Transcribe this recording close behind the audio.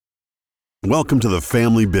Welcome to the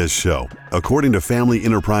Family Biz Show. According to Family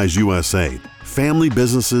Enterprise USA, family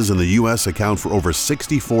businesses in the U.S. account for over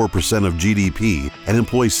 64% of GDP and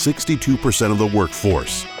employ 62% of the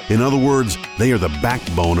workforce. In other words, they are the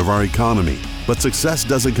backbone of our economy. But success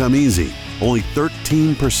doesn't come easy. Only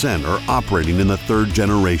 13% are operating in the third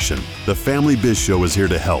generation. The Family Biz Show is here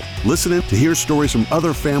to help. Listen in to hear stories from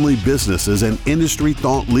other family businesses and industry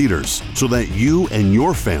thought leaders so that you and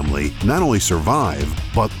your family not only survive,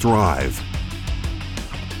 but thrive.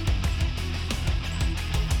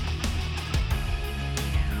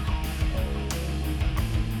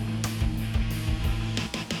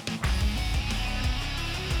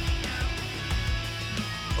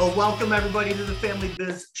 Well, welcome everybody to the Family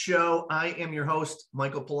Biz Show. I am your host,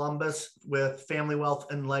 Michael Columbus with Family Wealth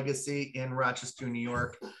and Legacy in Rochester, New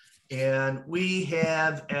York. And we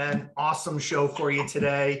have an awesome show for you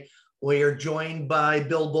today. We are joined by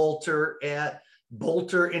Bill Boulter at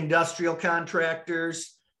Boulter Industrial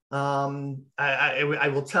Contractors. I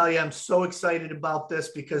will tell you, I'm so excited about this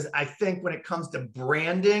because I think when it comes to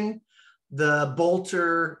branding, the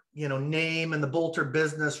Boulter, name and the Boulter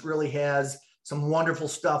business really has some wonderful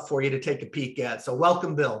stuff for you to take a peek at. So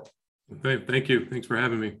welcome, Bill. Thank you. Thanks for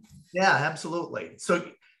having me. Yeah, absolutely. So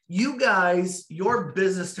you guys, your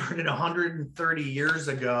business started 130 years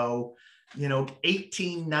ago,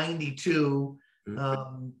 1892.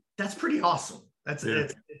 That's pretty awesome. It's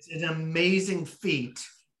an amazing feat.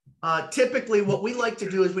 Typically what we like to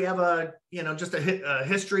do is we have a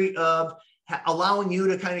history of allowing you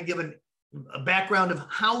to kind of give a background of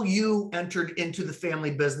how you entered into the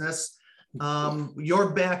family business,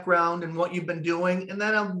 your background and what you've been doing, and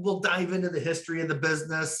then we'll dive into the history of the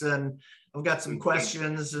business, and I've got some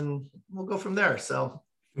questions and we'll go from there. So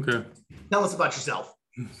okay, tell us about yourself.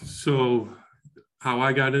 So how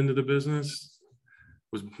I got into the business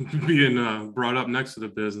was being brought up next to the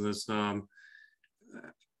business. I've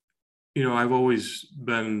always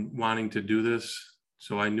been wanting to do this,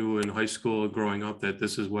 so I knew in high school growing up that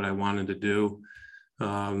this is what I wanted to do.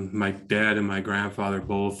 My dad and my grandfather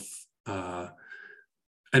both, I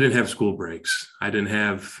didn't have school breaks. I didn't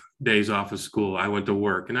have days off of school. I went to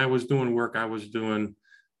work, and I was doing work. I was doing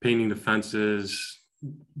painting the fences,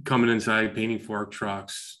 coming inside, painting fork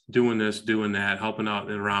trucks, doing this, doing that, helping out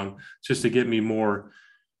and around, just to get me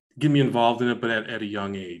involved in it, but at a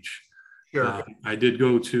young age. Sure. I did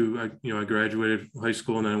go to, I graduated high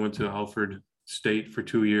school, and then I went to Alfred State for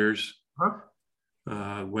 2 years.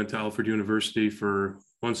 Went to Alfred University for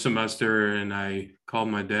one semester, and I called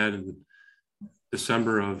my dad in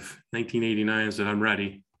December of 1989 and said, I'm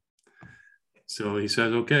ready. So he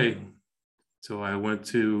said, okay. So I went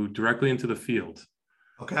directly into the field.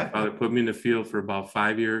 Okay. My father put me in the field for about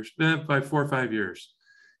 5 years, by 4 or 5 years,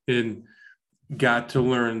 and got to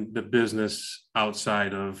learn the business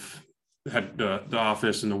outside of the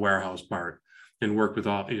office and the warehouse part, and worked with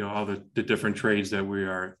all the different trades that we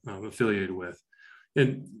are affiliated with.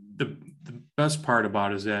 And the best part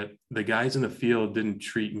about it is that the guys in the field didn't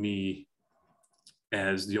treat me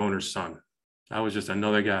as the owner's son. I was just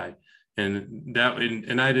another guy. And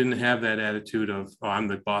I didn't have that attitude of, oh, I'm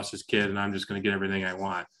the boss's kid and I'm just going to get everything I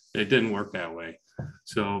want. It didn't work that way.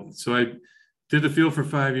 So I did the field for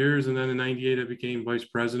 5 years, and then in 98, I became vice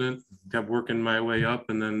president, kept working my way up.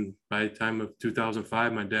 And then by the time of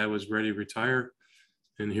 2005, my dad was ready to retire.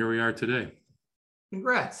 And here we are today.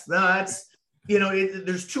 Congrats. No, that's,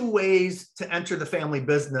 there's two ways to enter the family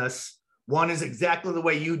business. One is exactly the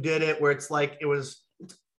way you did it, where it's like,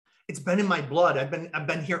 it's been in my blood. I've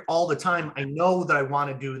been here all the time. I know that I want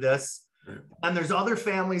to do this. Right. And there's other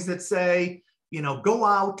families that say, go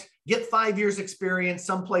out, get 5 years experience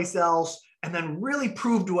someplace else, and then really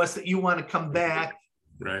prove to us that you want to come back.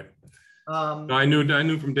 Right. I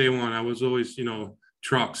knew from day one. I was always,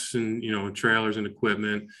 trucks and, trailers and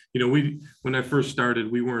equipment. When I first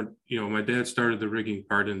started, we weren't, my dad started the rigging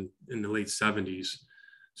part in the late 70s.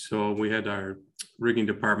 So we had our rigging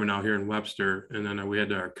department out here in Webster, and then we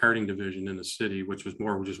had our carting division in the city, which was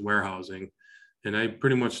more just warehousing. And I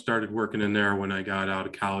pretty much started working in there when I got out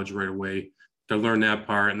of college right away to learn that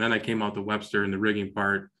part. And then I came out to Webster in the rigging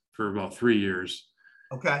part for about 3 years.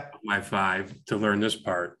 Okay. My 5 to learn this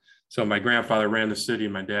part. So my grandfather ran the city,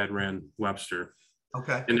 and my dad ran Webster.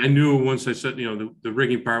 Okay. And I knew once I said, the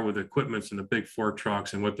rigging part with the equipments and the big fork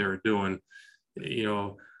trucks and what they were doing,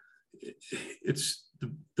 it's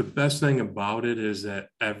the best thing about it is that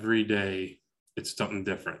every day it's something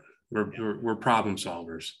different. We're problem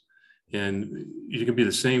solvers, and you can be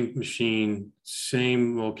the same machine,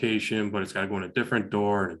 same location, but it's got to go in a different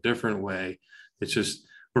door in a different way. It's just,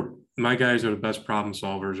 my guys are the best problem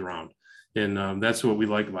solvers around. And that's what we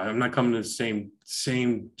like about it. I'm not coming to the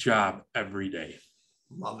same job every day.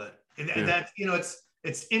 Love it. And Yeah. that's,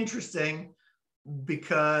 it's interesting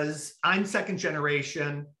because I'm second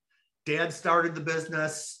generation. Dad started the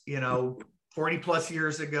business, 40 plus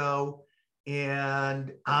years ago,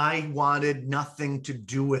 and I wanted nothing to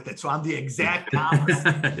do with it. So I'm the exact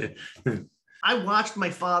opposite. I watched my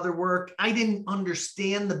father work. I didn't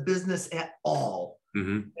understand the business at all.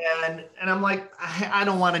 Mm-hmm. And I'm like, I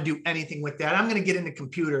don't want to do anything with that. I'm going to get into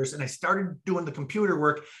computers. And I started doing the computer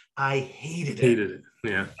work. I hated it.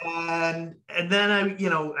 Yeah. And then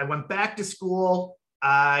I went back to school.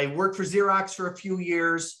 I worked for Xerox for a few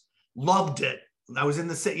years, loved it. I was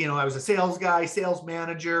I was a sales guy, sales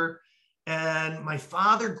manager. And my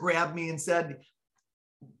father grabbed me and said,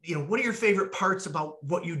 what are your favorite parts about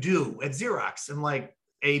what you do at Xerox? And like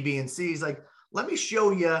A, B, and C. He's like, let me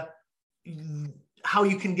show you how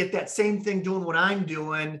you can get that same thing doing what I'm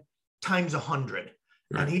doing times 100.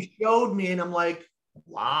 Right. And he showed me, and I'm like,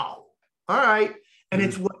 wow. All right. And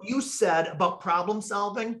it's what you said about problem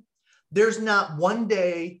solving. There's not one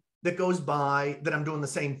day that goes by that I'm doing the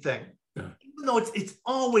same thing. Yeah. Even though it's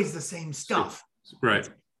always the same stuff. Right.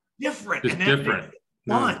 It's different. It's different.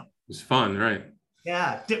 Fun. No, it's fun, right?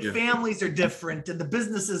 Yeah. Families are different and the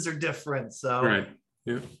businesses are different. So right.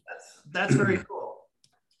 Yeah. That's very cool.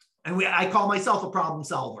 And I call myself a problem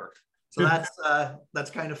solver. So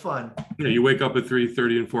that's kind of fun. Yeah, you wake up at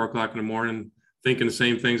 3:30 and 4 o'clock in the morning thinking the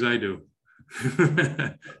same things I do.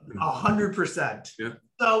 100%. Yeah.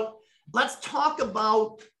 So let's talk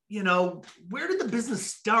about, where did the business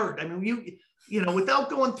start? I mean,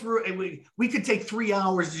 without going through, we could take 3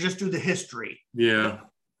 hours to just do the history. Yeah.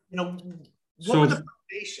 What were the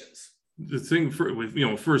foundations? The thing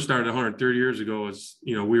first started 130 years ago was,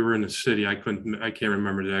 we were in the city. I can't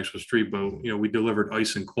remember the actual street, but, we delivered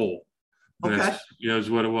ice and coal. And okay. That's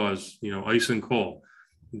what it was, ice and coal,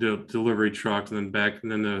 delivery trucks. And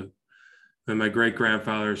then my great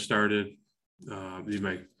grandfather started,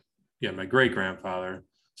 my great grandfather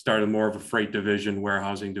started more of a freight division,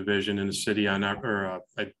 warehousing division in the city I can't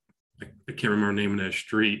remember the name of that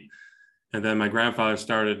street. And then my grandfather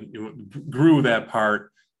grew that part.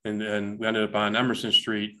 And then we ended up on Emerson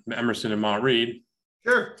and Mount Reed.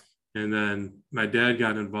 Sure. And then my dad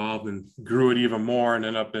got involved and grew it even more, and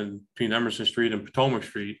ended up between Emerson Street and Potomac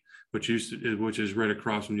Street, which is right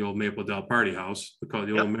across from the old Maple Dell Party House. We call it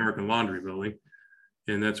the old American Laundry Building,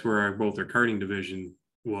 and that's where both our carting division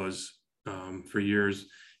was for years.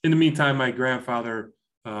 In the meantime, my grandfather,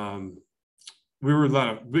 we were a lot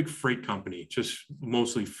of big freight company, just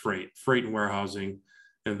mostly freight and warehousing.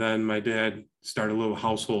 And then my dad started a little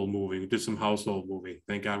household moving, did some household moving.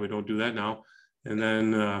 Thank God we don't do that now. And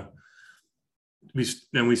then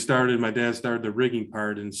my dad started the rigging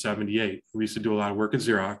part in 78. We used to do a lot of work at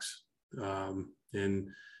Xerox. And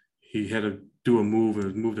he had to do a move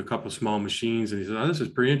and moved a couple of small machines. And he said, oh, this is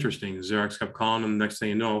pretty interesting. Xerox kept calling him. Next thing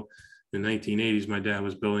you know, in the 1980s, my dad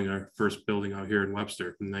was building our first building out here in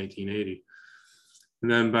Webster in 1980.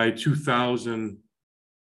 And then by 2000,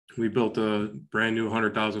 we built a brand new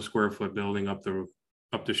 100,000 square foot building up the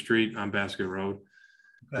street on Basket Road.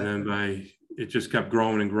 Okay. And then it just kept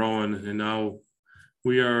growing and growing. And now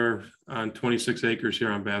we are on 26 acres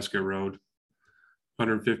here on Basket Road,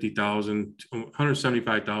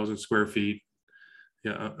 175,000 square feet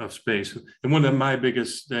of space. And one of my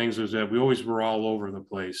biggest things was that we always were all over the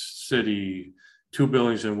place, city, 2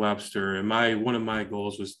 buildings in Webster. And one of my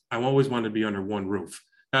goals was I always wanted to be under one roof,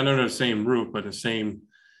 not under the same roof, but the same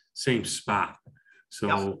spot.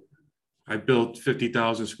 So I built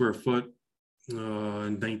 50,000 square foot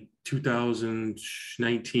in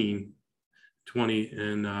 2019, 20.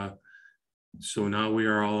 And so now we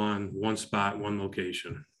are all on one spot, one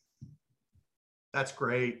location. That's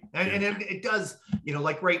great. And it does,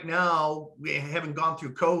 like right now, we haven't gone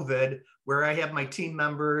through COVID where I have my team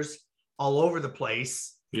members all over the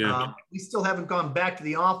place. Yeah. We still haven't gone back to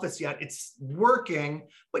the office yet. It's working,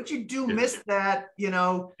 but you do miss that,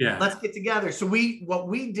 let's get together. So what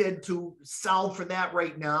we did to solve for that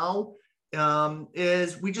right now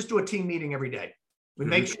is we just do a team meeting every day. We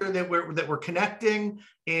make sure that we're connecting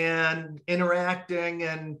and interacting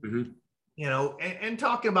and, and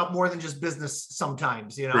talking about more than just business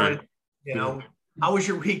sometimes, Right. How was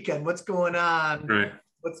your weekend? What's going on? Right.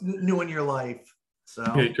 What's new in your life? So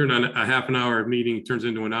turn on a half an hour meeting turns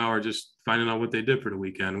into an hour just finding out what they did for the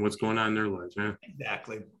weekend and what's going on in their lives. Yeah.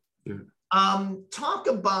 Exactly. Yeah. Talk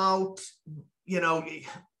about, you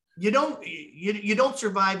don't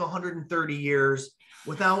survive 130 years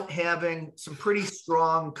without having some pretty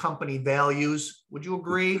strong company values. Would you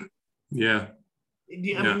agree? Yeah. I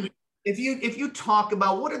mean, If you talk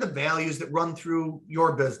about what are the values that run through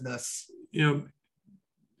your business?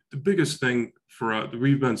 The biggest thing for us,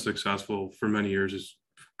 we've been successful for many years is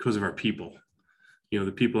because of our people.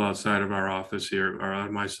 The people outside of our office here, or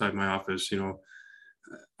on my side of my office,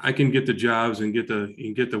 I can get the jobs and get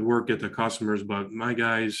the work, get the customers, but my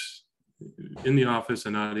guys in the office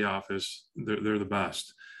and out of the office, they're the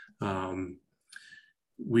best. I'm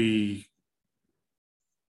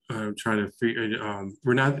trying to figure,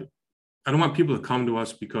 I don't want people to come to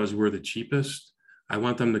us because we're the cheapest. I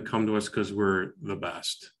want them to come to us because we're the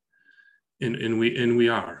best. And we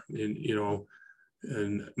are,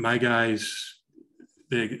 and my guys,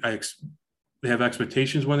 they have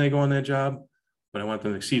expectations when they go on that job, but I want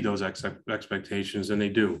them to exceed those expectations, and they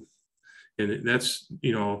do. And that's,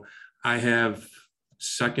 I have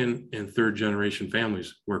second and third generation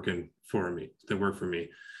families working for me, that work for me,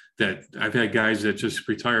 that I've had guys that just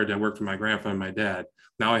retired that worked for my grandfather and my dad.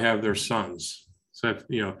 Now I have their sons. So,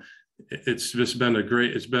 it's been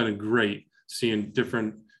a great seeing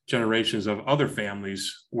different generations of other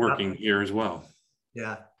families working here as well.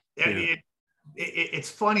 Yeah. It's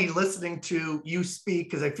funny listening to you speak,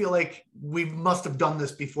 because I feel like we must have done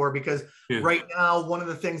this before, because right now, one of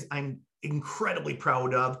the things I'm incredibly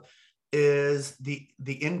proud of is the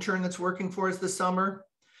intern that's working for us this summer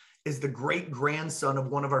is the great grandson of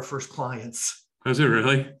one of our first clients. Is it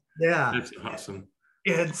really? Yeah. That's awesome.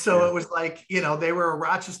 And so it was like, they were a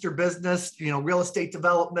Rochester business, real estate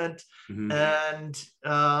development. Mm-hmm.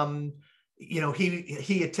 And,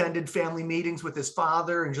 he attended family meetings with his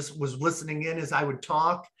father and just was listening in as I would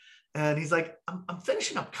talk. And he's like, I'm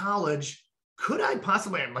finishing up college. Could I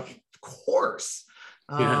possibly? I'm like, of course.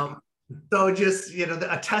 So just,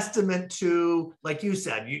 a testament to, like you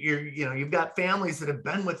said, you've got families that have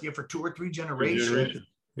been with you for 2 or 3 generations.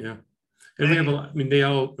 Yeah. And we have a lot, they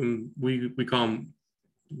all, we call them,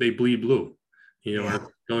 they bleed blue. Our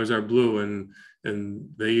colors are blue, and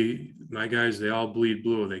my guys, they all bleed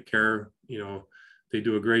blue. They care, they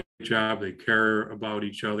do a great job. They care about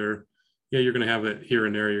each other. Yeah, you're going to have it here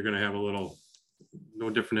and there. You're going to have a little, no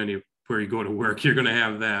different than where you go to work. You're going to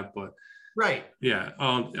have that, but right. Yeah.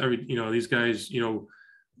 These guys,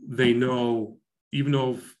 they know, even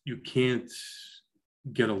though you can't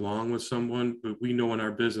get along with someone, but we know in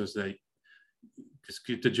our business that just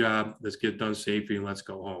get the job, let's get done safely, and let's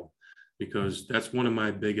go home. Because that's one of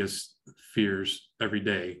my biggest fears every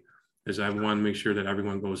day, is I want to make sure that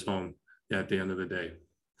everyone goes home at the end of the day.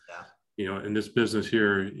 Yeah. In this business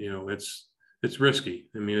here, it's risky.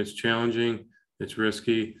 I mean, it's challenging, it's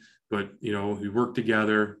risky, but we work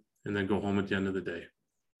together and then go home at the end of the day.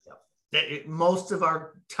 Most of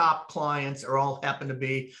our top clients are all happen to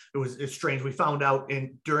be, it's strange. We found out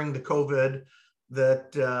during the COVID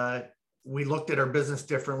that we looked at our business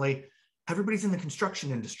differently. Everybody's in the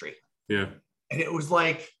construction industry. Yeah. And it was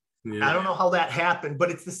like, I don't know how that happened,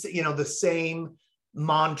 but it's the same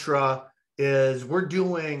mantra is we're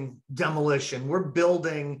doing demolition. We're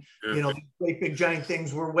building, these great big giant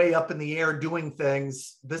things. We're way up in the air doing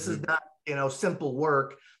things. This is not, simple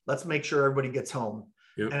work. Let's make sure everybody gets home.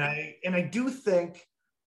 Yep. And I do think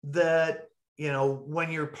that,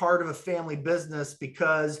 when you're part of a family business,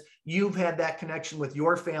 because you've had that connection with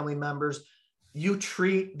your family members, you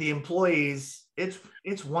treat the employees,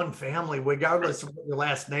 it's one family, regardless of what your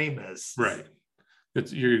last name is. Right.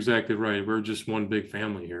 You're exactly right. We're just one big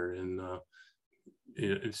family here. And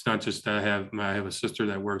it's not just I have a sister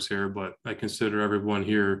that works here, but I consider everyone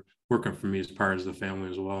here working for me as part of the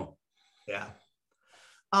family as well. Yeah.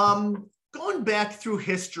 Going back through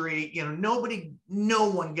history, no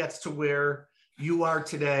one gets to where you are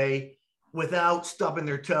today without stubbing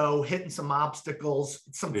their toe, hitting some obstacles,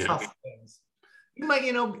 some tough things. You might,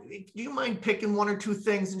 do you mind picking 1 or 2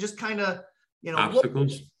 things and just kind of,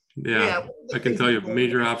 obstacles? I can tell you a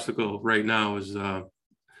major obstacle right now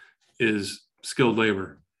is skilled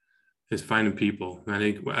labor, is finding people.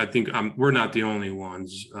 I think we're not the only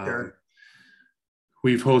ones. Sure.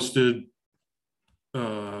 We've hosted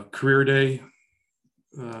career day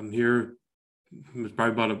here. It was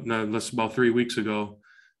probably about 3 weeks ago,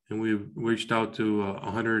 and we reached out to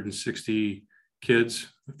 160 kids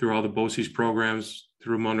through all the BOCES programs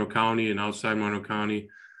through Monroe County and outside Monroe County,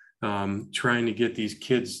 trying to get these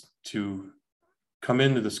kids to come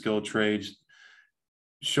into the skilled trades,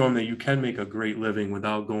 show them that you can make a great living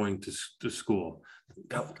without going to school.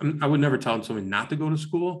 I would never tell somebody not to go to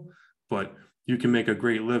school, but you can make a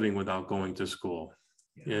great living without going to school.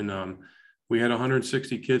 Yeah. And we had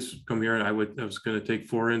 160 kids come here, and I was going to take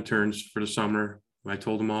 4 interns for the summer. I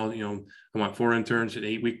told them all, I want 4 interns, an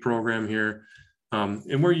 8-week program here.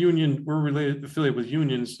 And we're related, affiliated with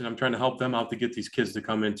unions, and I'm trying to help them out to get these kids to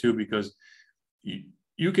come in too, because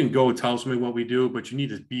you can go tell somebody what we do, but you need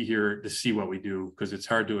to be here to see what we do, because it's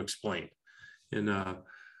hard to explain. And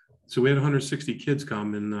so we had 160 kids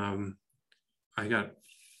come, and I got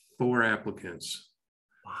 4 applicants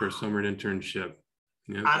for a summer internship.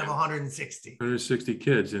 Yeah. Out of 160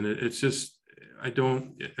 kids. And it's just, I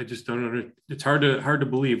just don't, it's hard to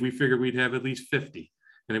believe. We figured we'd have at least 50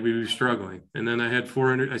 and we'd be struggling. And then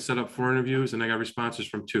I set up 4 interviews and I got responses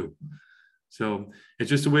from 2. So it's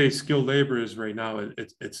just the way skilled labor is right now.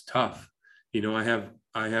 It's tough. You know, I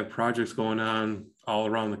have projects going on all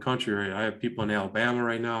around the country. Right? I have people in Alabama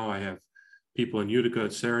right now. I have people in Utica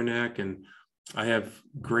at Saranac, and I have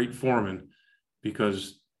great foremen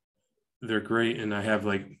because they're great. And I have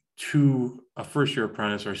like a first-year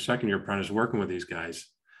apprentice or second-year apprentice working with these guys.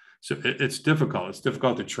 So it's difficult. It's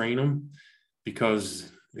difficult to train them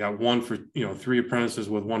because you got 3 apprentices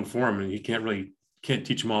with 1 foreman. You can't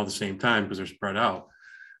teach them all at the same time because they're spread out.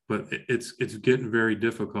 But it's getting very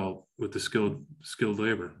difficult with the skilled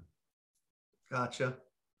labor. Gotcha.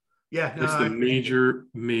 Yeah. It's the major,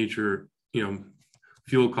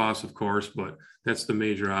 fuel costs, of course, but that's the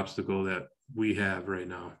major obstacle that we have right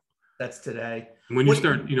now. That's today. When you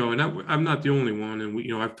start, and I'm not the only one,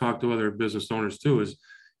 and I've talked to other business owners too, is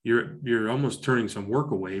you're almost turning some work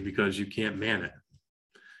away because you can't man it.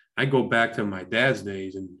 I go back to my dad's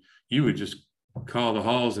days, and you would just call the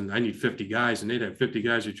halls and I need 50 guys, and they'd have 50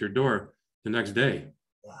 guys at your door the next day.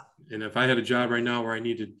 Wow. And if I had a job right now where I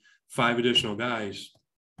needed 5 additional guys,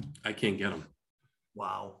 I can't get them.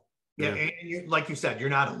 Wow. Yeah. And like you said, you're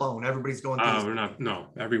not alone. Everybody's going through we're not. No,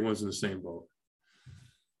 everyone's in the same boat.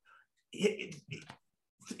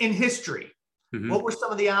 In history, what were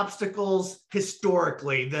some of the obstacles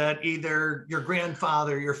historically that either your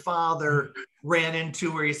grandfather, your father ran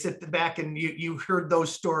into, where you sit back and you heard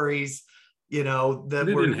those stories, that they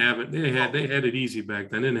didn't have it. They had it easy back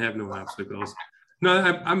then. They didn't have no obstacles.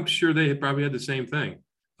 No, I'm sure they probably had the same thing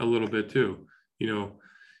a little bit too.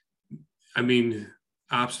 I mean,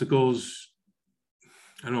 obstacles,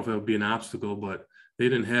 I don't know if it would be an obstacle, but they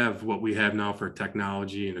didn't have what we have now for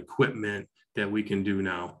technology and equipment that we can do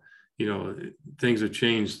now. Things have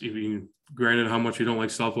changed. Granted, how much we don't like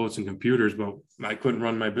cell phones and computers, but I couldn't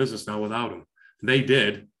run my business now without them. They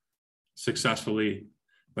did successfully,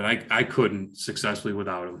 but I couldn't successfully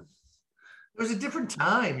without them. It was a different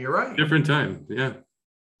time. You're right. Different time. Yeah.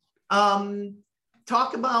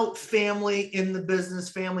 Talk about family in the business,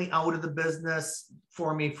 family out of the business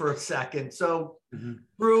for me for a second. So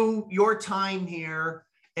through your time here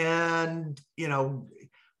and,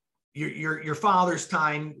 your father's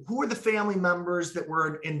time, who were the family members that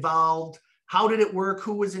were involved? How did it work?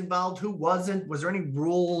 Who was involved? Who wasn't? Was there any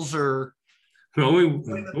rules or? The only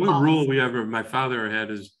rule my father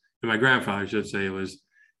had and my grandfather, I should say, was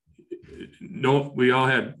no, we all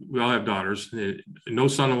have daughters. No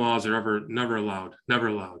son-in-laws are never allowed.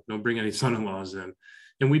 Don't bring any son-in-laws in.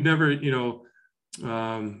 And we'd never,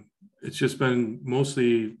 it's just been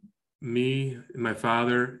mostly me, my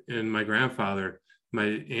father, and my grandfather. My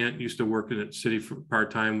aunt used to work in the city for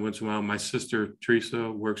part-time once in a while. My sister, Teresa,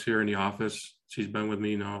 works here in the office. She's been with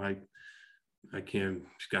me now.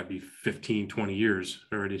 She's got to be 15, 20 years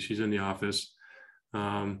already. She's in the office.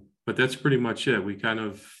 But that's pretty much it. We kind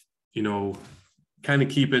of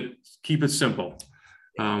keep it simple.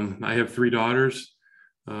 I have 3 daughters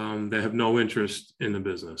that have no interest in the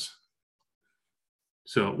business.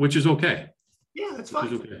 So, which is okay. Yeah, that's fine.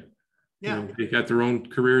 Which is okay. Yeah. They got their own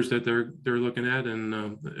careers that they're looking at,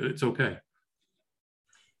 and it's okay.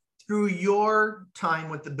 Through your time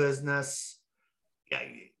with the business,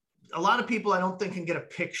 a lot of people I don't think can get a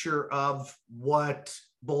picture of what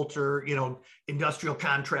Boulter, industrial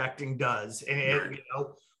contracting does. And,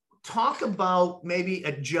 talk about maybe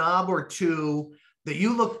a job or 2 that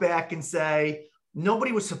you look back and say,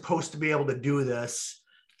 nobody was supposed to be able to do this,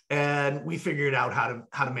 and we figured out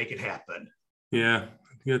how to make it happen. Yeah,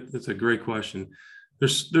 that's a great question.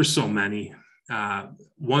 There's so many.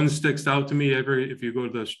 One sticks out to me if you go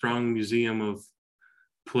to the Strong Museum of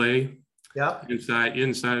Play. Yep.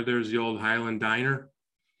 Inside of there's the old Highland Diner.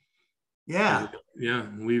 Yeah. Yeah,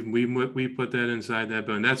 we put that inside that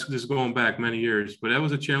building. That's just going back many years, but that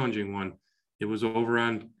was a challenging one. It was I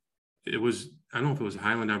don't know if it was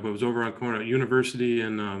Highland Diner, but it was over on corner University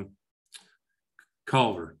and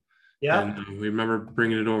Culver. Yeah. And we remember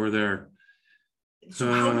bringing it over there.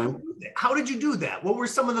 So how did you do that? What were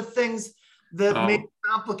some of the things that made it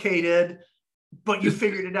complicated, but you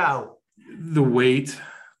figured it out? The weight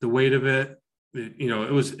of it.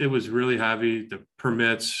 It was really heavy. The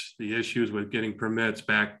permits, the issues with getting permits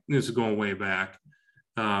back. This is going way back.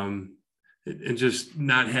 And just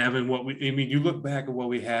not having you look back at what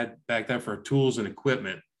we had back then for tools and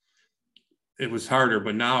equipment, it was harder,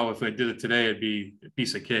 but now if I did it today, it'd be a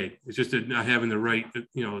piece of cake. It's just that not having the right,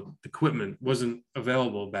 equipment wasn't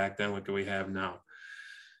available back then like we have now.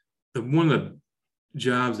 One of the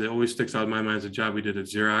jobs that always sticks out in my mind is a job we did at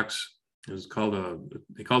Xerox. It was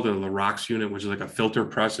they called it a Larox unit, which is like a filter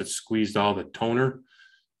press that squeezed all the toner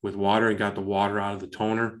with water and got the water out of the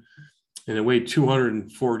toner. And it weighed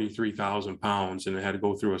 243,000 pounds, and it had to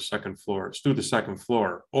go through a second floor. It's through the second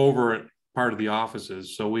floor over part of the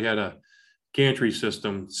offices. So we had a gantry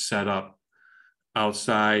system set up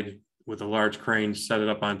outside with a large crane, set it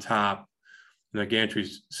up on top, and the gantry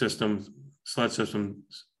system, sled system,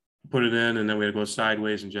 put it in, and then we had to go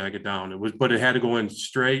sideways and jag it down. But it had to go in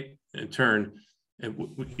straight and turn, and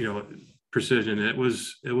precision. It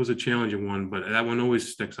was a challenging one, but that one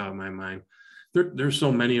always sticks out in my mind. There's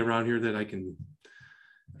so many around here that I can't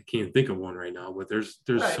think of one right now, but there's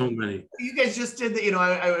right. So many. You guys just did the,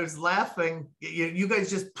 I was laughing. You guys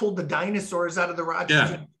just pulled the dinosaurs out of the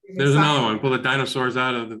Rochester. Yeah, there's another one. Pull the dinosaurs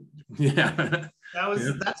out of the, yeah.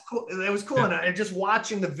 That's cool. That was cool. Yeah. And just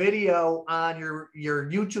watching the video on your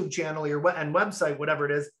YouTube channel, and website, whatever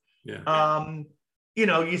it is. Yeah.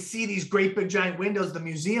 You see these great big giant windows. The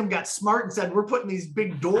museum got smart and said, we're putting these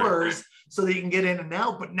big doors so that you can get in and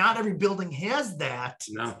out, but not every building has that.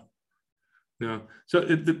 No. So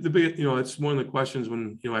the big, it's one of the questions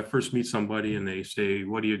when, I first meet somebody and they say,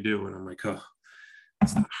 what do you do? And I'm like, oh,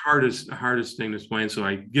 it's the hardest thing to explain. So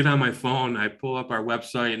I get on my phone, I pull up our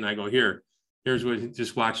website and I go, here's what,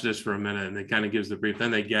 just watch this for a minute. And it kind of gives the brief,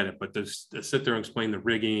 then they get it. But to sit there and explain the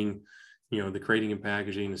rigging, the crating and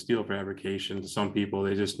packaging, the steel fabrication, to some people,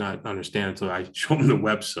 they just not understand until I show them the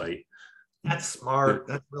website. That's smart.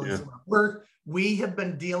 That's really smart. We have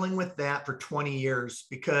been dealing with that for 20 years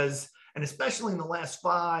and especially in the last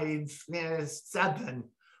 7,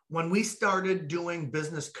 when we started doing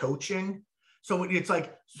business coaching. So it's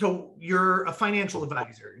like, so you're a financial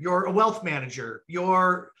advisor, you're a wealth manager,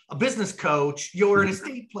 you're a business coach, you're an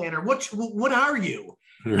estate planner. What are you?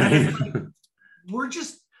 Right. Like, we're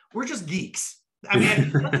just geeks. I mean,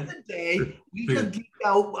 at the end of the day, we just geek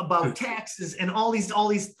out about taxes and all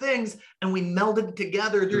these things, and we melded it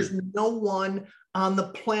together. There's no one on the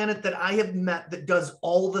planet that I have met that does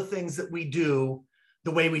all the things that we do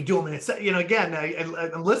the way we do them. And it's, again,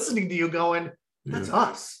 I'm listening to you going, that's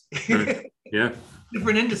us. Right. Yeah.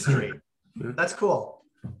 Different industry. Yeah. That's cool.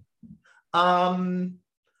 Let's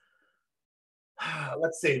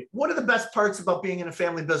see. What are the best parts about being in a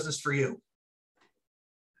family business for you?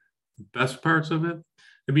 Best parts of it?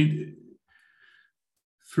 I mean,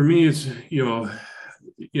 for me, it's, the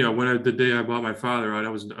day I bought my father out, I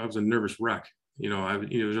was a nervous wreck.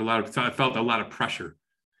 There's I felt a lot of pressure.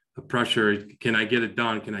 The pressure, can I get it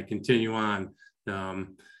done? Can I continue on? I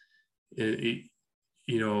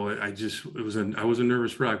was a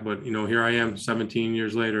nervous wreck, but here I am 17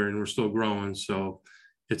 years later and we're still growing. So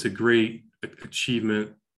it's a great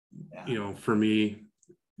achievement, for me.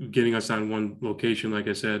 Getting us on one location, like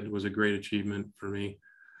I said, was a great achievement for me.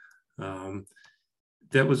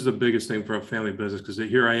 That was the biggest thing for a family business, because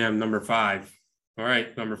here I am, number 5. All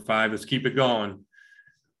right, number 5, let's keep it going.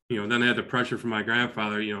 Then I had the pressure from my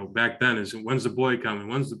grandfather, back then is, when's the boy coming?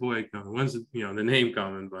 When's the boy coming? When's the name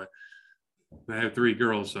coming? But I have 3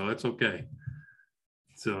 girls, so it's okay.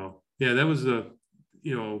 So yeah, that was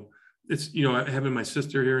it's, having my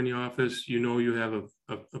sister here in the office, you have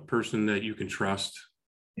a person that you can trust.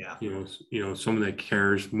 Yeah. Someone that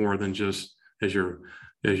cares more than just as your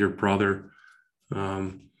brother.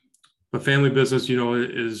 But family business,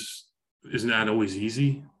 is not always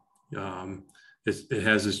easy. It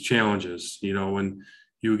has its challenges, when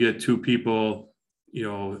you get 2 people,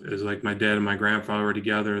 as like my dad and my grandfather were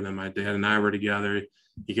together, and then my dad and I were together,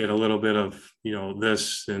 you get a little bit of,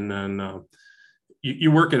 this, and then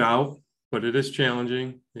you work it out, but it is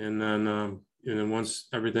challenging. And then once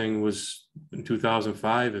everything was in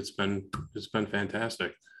 2005, it's been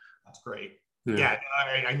fantastic. That's great. Yeah,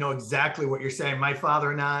 I know exactly what you're saying. My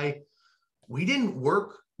father and I, we didn't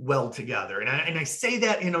work well together. And I say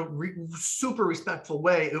that in a super respectful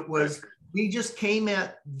way. It was, we just came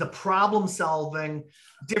at the problem solving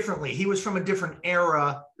differently. He was from a different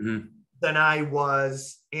era than I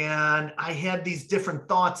was. And I had these different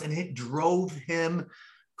thoughts, and it drove him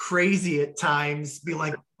crazy at times, be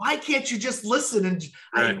like, why can't you just listen? And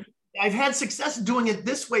right. I've had success doing it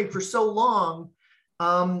this way for so long.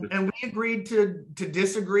 And we agreed to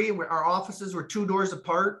disagree. Our offices were 2 doors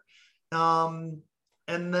apart. And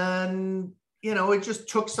then, it just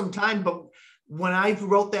took some time. But when I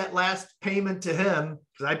wrote that last payment to him,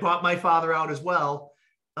 because I bought my father out as well,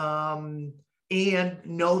 and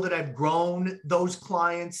know that I've grown those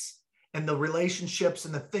clients and the relationships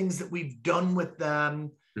and the things that we've done with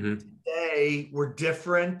them today were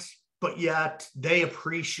different, but yet they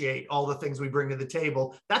appreciate all the things we bring to the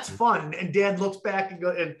table. That's fun. And Dad looks back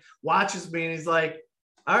and watches me and he's like,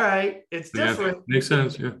 all right, it's different. Yeah, makes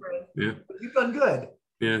sense. Yeah. You've done good.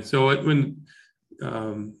 Yeah. So I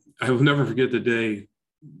will never forget the day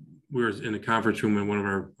we were in a conference room in one of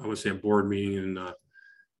our, I would say, a board meeting, and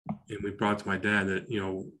we brought to my dad that,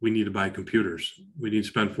 we need to buy computers. We need to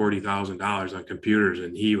spend $40,000 on computers.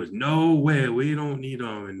 And he was, no way, we don't need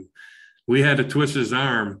them. And we had to twist his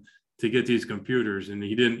arm to get these computers. And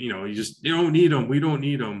he didn't, you don't need them. We don't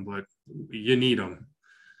need them, but you need them.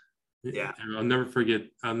 Yeah. And I'll never forget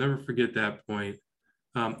that point.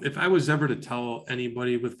 If I was ever to tell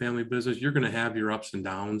anybody with family business, you're going to have your ups and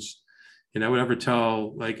downs. And I would ever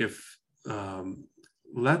tell, like, if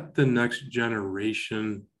let the next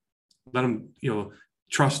generation, let them,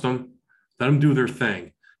 trust them, let them do their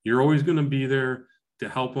thing. You're always going to be there to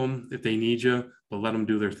help them if they need you, but let them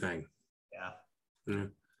do their thing. Yeah.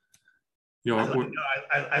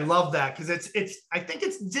 I love that, because I think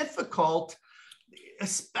it's difficult,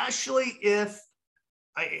 especially if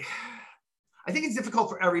I think it's difficult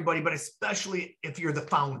for everybody, but especially if you're the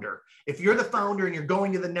founder. If you're the founder and you're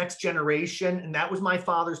going to the next generation, and that was my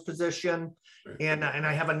father's position, and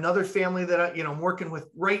I have another family that I'm working with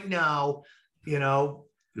right now, 30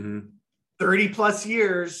 plus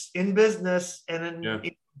years in business, and then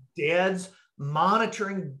Dad's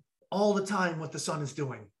monitoring all the time what the son is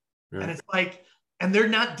doing. And it's like, and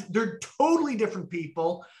they're totally different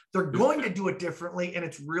people. They're going to do it differently, and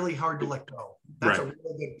it's really hard to let go. That's a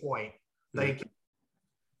really good point. Thank you.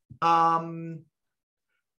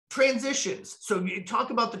 Transitions. So you talk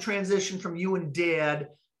about the transition from you and Dad.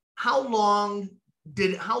 How long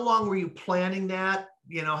were you planning that?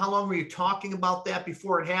 How long were you talking about that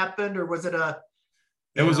before it happened? Or was it I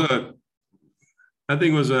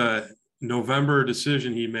think it was a November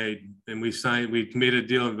decision he made, and we made a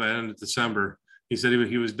deal by the end of December. He said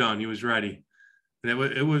he was done. He was ready. And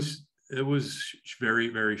it was very,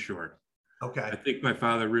 very short. Okay. I think my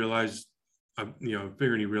father realized,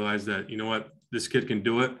 figured he realized that, this kid can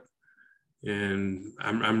do it, and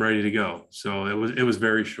I'm ready to go. So it was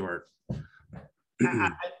very short. Go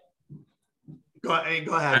ahead.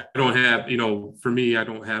 I don't have, for me, I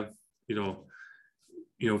don't have,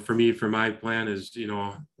 for my plan is,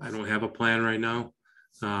 I don't have a plan right now.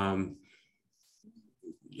 I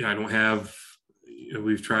don't have,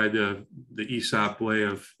 we've tried the ESOP way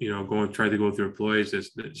of, try to go through employees.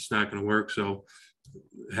 It's not going to work. So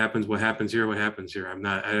what happens here. I have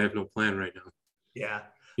no plan right now. Yeah.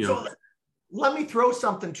 So let me throw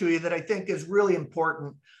something to you that I think is really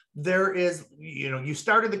important. There is, you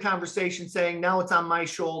started the conversation saying, now it's on my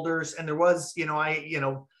shoulders. And there was,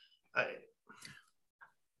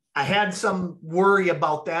 I had some worry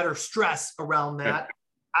about that, or stress around that.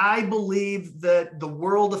 I believe that the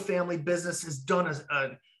world of family business has done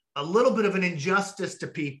a little bit of an injustice to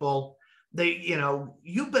people.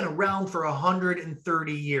 You've been around for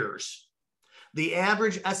 130 years. The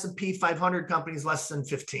average S&P 500 company is less than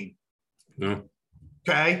 15. No.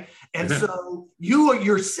 Okay. And so you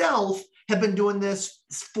yourself have been doing this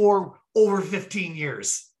for over 15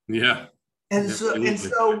 years. Yeah. And so,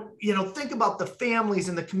 think about the families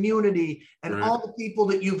and the community and all the people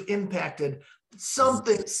that you've impacted.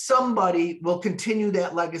 Somebody will continue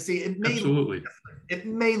that legacy. It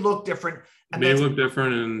may look different. And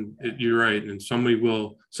you're right. And somebody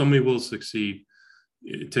will succeed,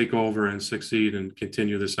 take over and succeed and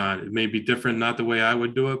continue this on. It may be different, not the way I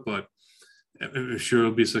would do it, but I'm sure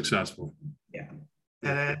it'll be successful. Yeah.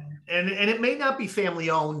 And it may not be family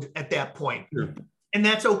owned at that point. Yeah. And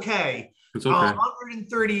that's okay. It's okay.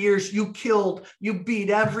 130 years, you beat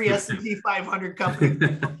every S&P 500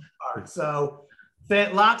 company. So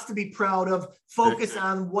lots to be proud of. Focus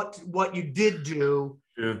on what you did do,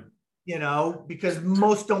 because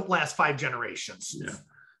most don't last 5 generations.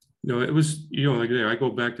 Yeah. It was, I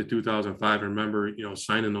go back to 2005 and remember,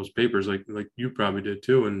 signing those papers like you probably did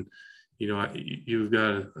too. And, you've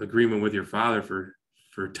got an agreement with your father for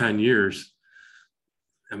 10 years.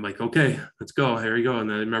 I'm like, okay, let's go. Here we go. And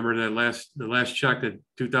I remember the last check at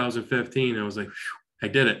 2015. I was like, I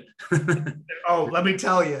did it. Oh, let me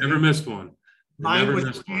tell you. Never missed one. Mine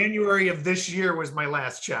was January of this year was my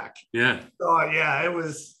last check. Yeah. So yeah, it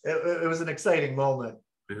was an exciting moment.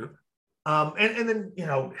 Yeah. And then,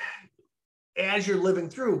 as you're living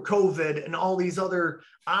through COVID and all these other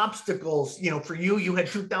obstacles, for you had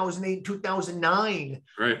 2008, 2009,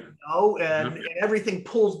 right. And everything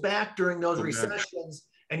pulls back during those recessions,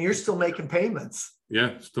 and you're still making payments.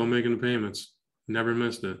 Yeah, still making the payments. Never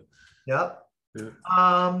missed it. Yep.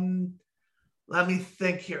 Yeah. Let me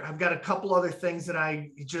think here. I've got a couple other things that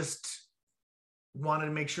I just wanted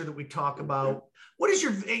to make sure that we talk about. What is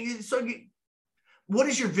your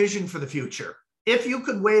vision for the future? If you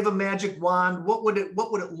could wave a magic wand, what would it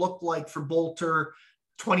look like for Boulter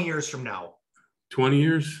 20 years from now? 20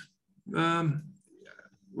 years.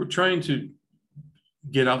 We're trying to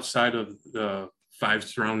get outside of the 5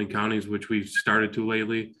 surrounding counties, which we've started to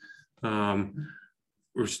lately.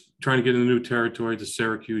 We're trying to get into new territory, to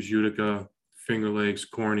Syracuse, Utica, Finger Lakes,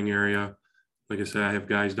 Corning area. Like I said, I have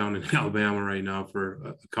guys down in Alabama right now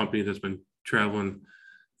for a company that's been traveling,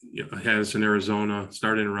 has in Arizona,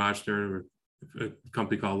 started in Rochester, a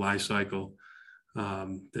company called Li-Cycle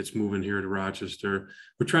that's moving here to Rochester.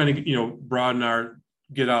 We're trying to, broaden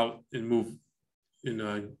get out and move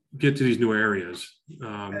and get to these new areas.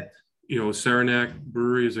 Saranac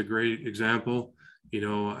Brewery is a great example.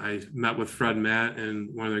 I met with Fred Matt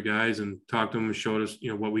and one of their guys and talked to them and showed us,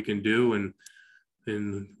 what we can do. And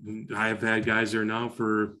I've had guys there now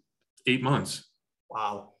for 8 months.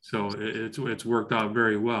 Wow. So it's worked out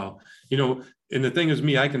very well. And the thing is,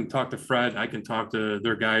 I can talk to Fred, I can talk to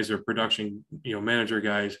their guys, their production, manager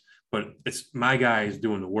guys, but it's my guys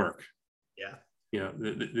doing the work. Yeah.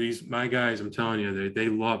 These, my guys, I'm telling you, they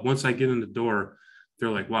love, once I get in the door, they're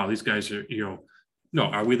like, wow, these guys are, no,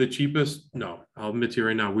 are we the cheapest? No, I'll admit to you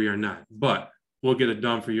right now, we are not, but we'll get it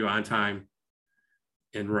done for you on time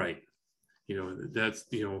and right. That's,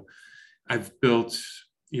 I've built,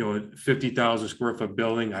 50,000 square foot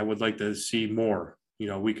building. I would like to see more.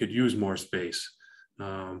 We could use more space.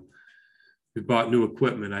 We bought new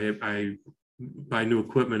equipment. I buy new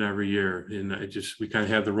equipment every year, and we kind of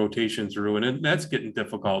have the rotation through, and that's getting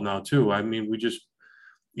difficult now too. I mean, we just,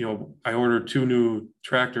 I ordered 2 new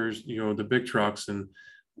tractors, the big trucks, and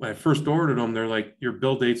when I first ordered them, they're like, your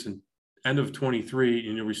build date's in end of 23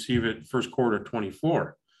 and you'll receive it first quarter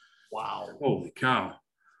 24. Wow. Holy cow.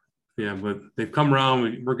 Yeah, but they've come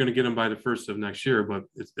around. We're going to get them by the 1st of next year, but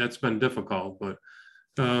that's been difficult. But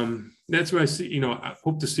that's what I see. I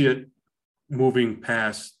hope to see it moving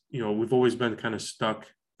past. We've always been kind of stuck.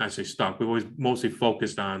 I say stuck. We've always mostly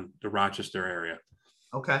focused on the Rochester area.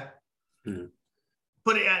 Okay. Mm-hmm.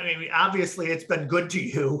 But I mean, obviously, it's been good to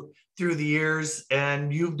you through the years,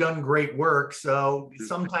 and you've done great work. So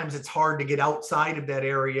sometimes it's hard to get outside of that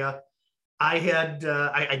area. I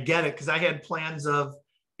get it, because I had plans of,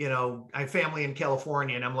 I have family in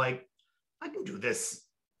California, and I'm like, I can do this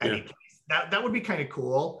any place. That would be kind of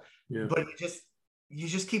cool. Yeah. But you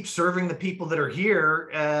just keep serving the people that are here,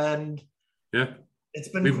 and it's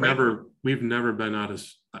been we've never been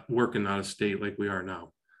working out of state like we are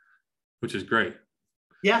now, which is great.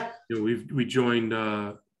 Yeah. We joined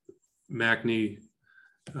MACNY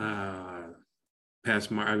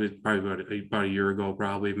past March, probably about a year ago,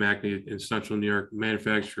 probably. MACNY in Central New York,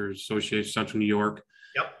 Manufacturers Association, Central New York.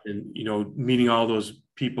 Yep. And, meeting all those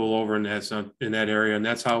people over in that area. And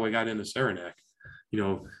that's how we got into Saranac.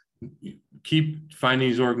 Keep finding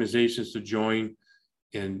these organizations to join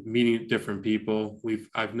and meeting different people.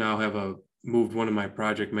 I've now moved one of my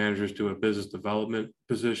project managers to a business development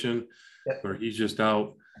position. Yep. Where he's just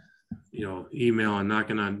out, emailing,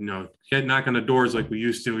 knocking on doors like we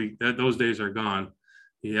used to. Those days are gone.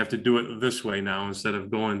 You have to do it this way now instead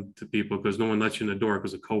of going to people, because no one lets you in the door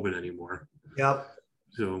because of COVID anymore. Yep.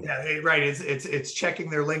 So yeah, right. It's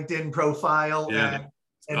checking their LinkedIn profile and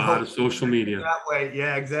the social media that way.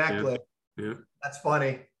 Yeah, exactly. Yeah. That's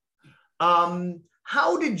funny.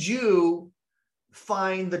 How did you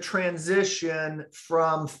find the transition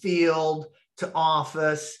from field to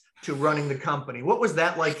office to running the company? What was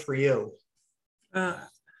that like for you? It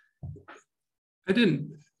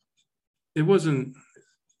wasn't,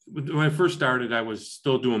 when I first started, I was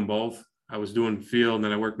still doing both. I was doing field, and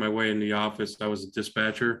then I worked my way in the office. I was a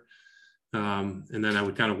dispatcher. And then I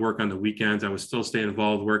would kind of work on the weekends. I was still staying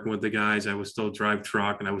involved working with the guys. I would still drive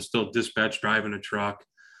truck, and I was still dispatch driving a truck.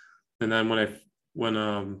 And then when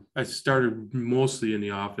I started mostly in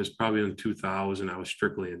the office, probably in 2000, I was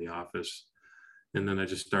strictly in the office. And then I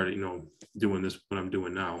just started, doing this, what I'm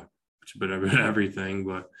doing now, which is a bit of everything.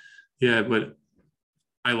 But but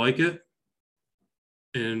I like it.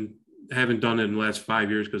 And I haven't done it in the last 5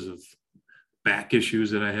 years because of back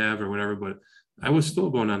issues that I have or whatever. But I was still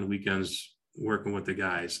going on the weekends working with the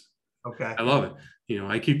guys. Okay. I love it.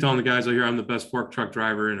 I keep telling the guys out here I'm the best fork truck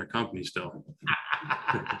driver in our company still.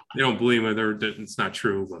 They don't believe me. It's not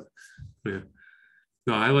true, but yeah.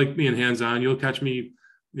 No, I like being hands-on. You'll catch me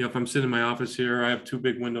if I'm sitting in my office here, I have two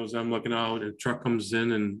big windows. I'm looking out, and a truck comes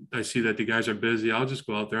in and I see that the guys are busy. I'll just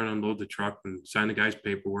go out there and unload the truck and sign the guy's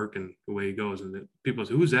paperwork, and away he goes. And people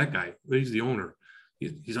say, "Who's that guy?" "Well, he's the owner."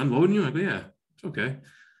 He's unloading you? I go, "Yeah, it's okay."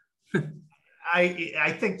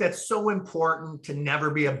 I think that's so important to never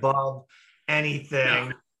be above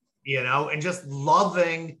anything, and just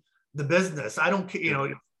loving the business. I don't,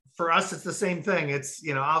 for us, it's the same thing. It's,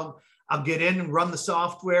 I'll get in and run the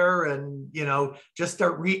software and, just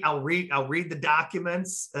start I'll read the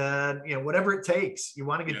documents and, whatever it takes. You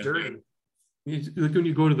want to get dirty. Like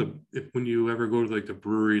when you ever go to like the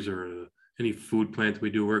breweries or any food plant we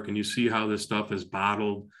do work, and you see how this stuff is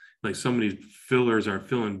bottled, like some of these fillers are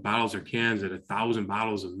filling bottles or cans at 1,000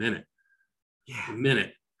 bottles a minute. A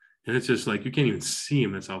minute. And it's just like, you can't even see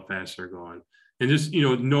them. That's how fast they're going. And just,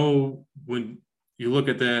 know when you look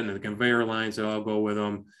at that and the conveyor lines that all go with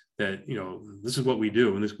them, that, this is what we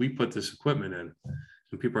do. And we put this equipment in,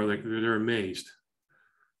 and people are like, they're amazed.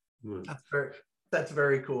 That's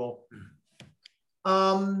very cool.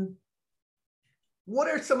 What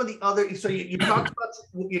are some of the other, so you talked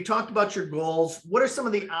about your goals. What are some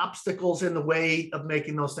of the obstacles in the way of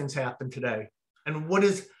making those things happen today? And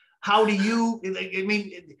how do you,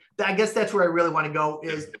 I guess that's where I really want to go,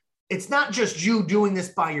 is it's not just you doing this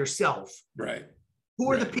by yourself. Right. Who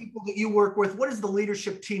are the people that you work with? What does the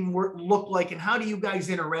leadership team look like? And how do you guys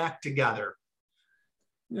interact together?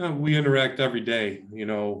 We interact every day.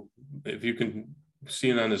 If you can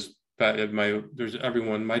see it on this, there's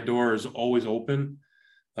everyone. My door is always open.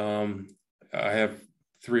 I have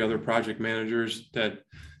 3 other project managers that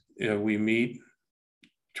we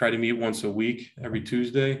try to meet once a week, every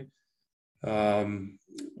Tuesday. We've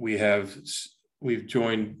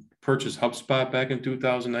purchased HubSpot back in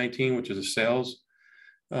 2019, which is a sales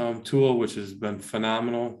tool, which has been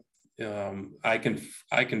phenomenal. I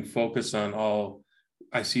can focus on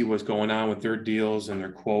I see what's going on with their deals and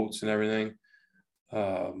their quotes and everything.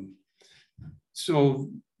 So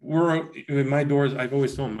my doors, I've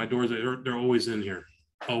always told them, my doors, they're always in here,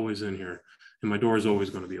 and my door is always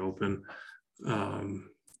going to be open.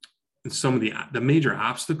 And some of the major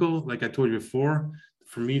obstacle, like I told you before,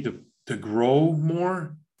 for me to grow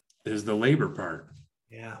more is the labor part.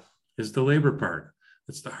 Yeah. Is the labor part.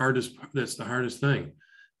 That's the hardest thing.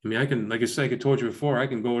 I can, like I told you before, I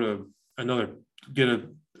can go to get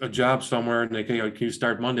a job somewhere and they say, can you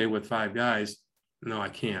start Monday with 5 guys? No, I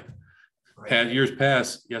can't. Right. Years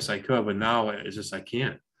past, yes, I could, but now it's just, I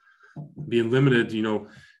can't. Being limited,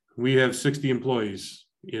 we have 60 employees,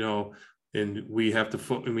 and we have to,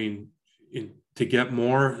 to get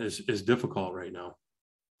more is difficult right now.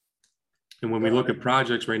 And when we look at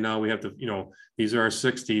projects right now, we have to, these are our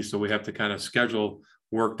 60, so we have to kind of schedule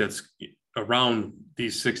work that's around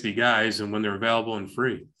these 60 guys and when they're available and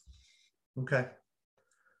free. Okay.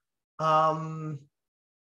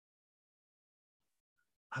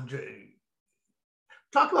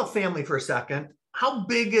 Talk about family for a second. How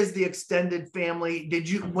big is the extended family?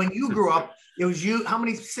 When you grew up, it was you, how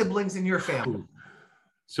many siblings in your family?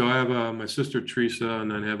 So I have my sister Teresa,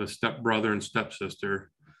 and then I have a stepbrother and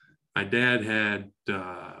stepsister. My dad had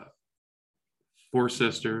 4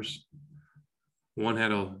 sisters. One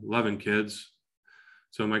had 11 kids.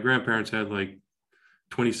 So my grandparents had like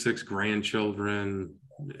 26 grandchildren.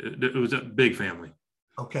 It was a big family.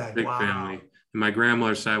 Okay. Big family. And my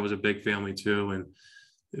grandmother's side was a big family too. And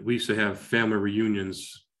we used to have family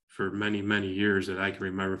reunions for many, many years that I can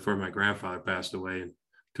remember before my grandfather passed away in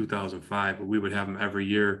 2005. But we would have them every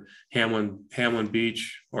year, Hamlin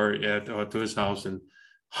Beach or to his house, and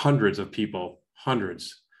hundreds of people,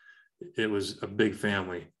 hundreds. It was a big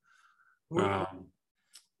family.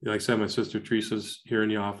 Like I said, my sister Teresa's here in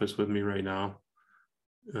the office with me right now.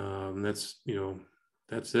 That's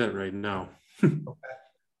it right now.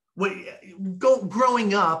 Okay.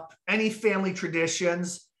 Growing up, any family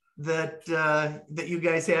traditions that you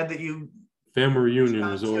guys had that you? Family reunion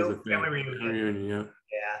was always a family reunion.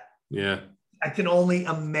 Yeah. I can only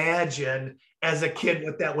imagine as a kid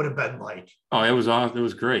what that would have been like. Oh, it was awesome. It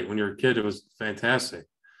was great. When you were a kid, it was fantastic.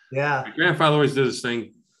 Yeah. My grandfather always did this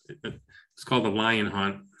thing. It's called the lion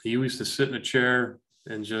hunt. He used to sit in a chair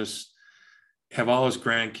and just have all his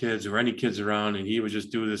grandkids or any kids around, and he would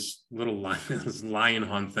just do this little lion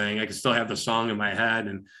hunt thing. I can still have the song in my head,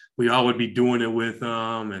 and we all would be doing it with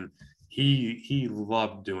him. And he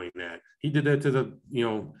loved doing that. He did that to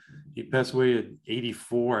he passed away at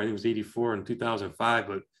 84. I think it was 84 in 2005,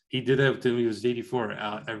 but he did that until he was 84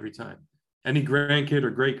 every time. Any grandkid or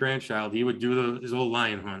great grandchild, he would do his old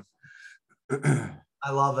lion hunt.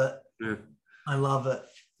 I love it. Yeah. I love it.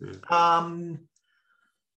 Yeah.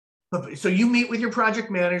 So you meet with your project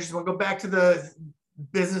managers. We'll go back to the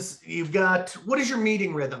business, you've got, what is your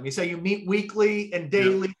meeting rhythm? You say you meet weekly and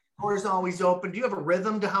daily, Yeah. doors always open. Do you have a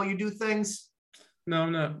rhythm to how you do things? No,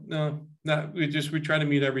 not. We try to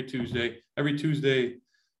meet every Tuesday. Every Tuesday,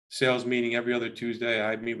 sales meeting. Every other Tuesday,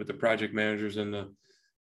 I meet with the project managers and the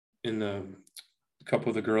a couple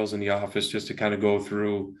of the girls in the office just to kind of go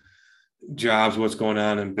through jobs, what's going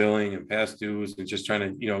on in billing and past dues, and just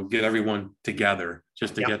trying to get everyone together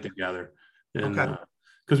just to get together. And Okay.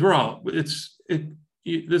 because we're all this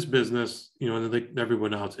business, like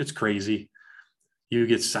everyone else, it's crazy. You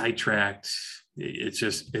get sidetracked. It's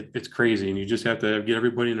just it's crazy, and you just have to get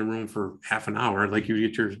everybody in the room for half an hour, like you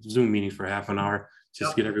get your Zoom meeting for half an hour,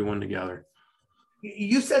 just to get everyone together.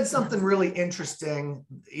 You said something really interesting.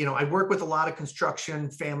 I work with a lot of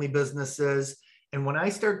construction family businesses. And when I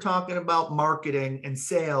start talking about marketing and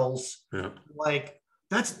sales, like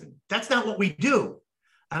that's not what we do.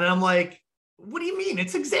 And I'm like, what do you mean?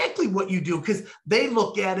 It's exactly what you do. Because they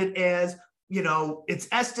look at it as, it's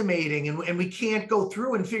estimating and we can't go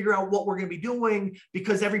through and figure out what we're going to be doing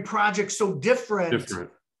because every project's so different.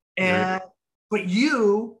 And, but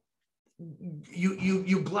you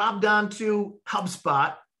globbed onto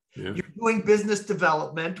HubSpot. Yeah. You're doing business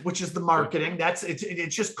development, which is the marketing.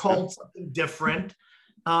 It's just called something different.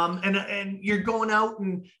 And you're going out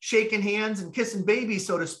and shaking hands and kissing babies,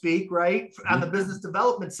 so to speak, right? On the business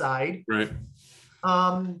development side. Right.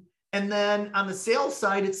 And then on the sales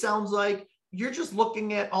side, it sounds like you're just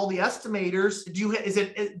looking at all the estimators.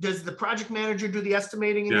 Does the project manager do the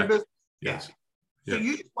estimating in your business? Yes. Yeah. So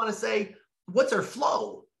you just want to say, what's our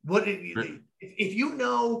flow? If you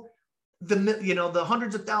know the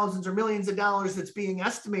hundreds of thousands or millions of dollars that's being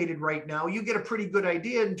estimated right now, you get a pretty good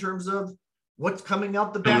idea in terms of what's coming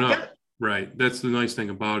out the back end. Right. That's the nice thing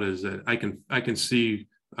about it, is that I can see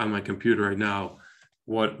on my computer right now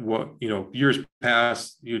what years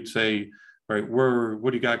past you'd say, right,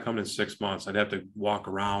 what do you got coming in 6 months? I'd have to walk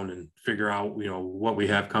around and figure out what we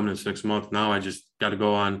have coming in 6 months. Now I just got to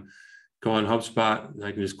go on HubSpot, and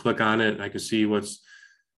I can just click on it and I can see what's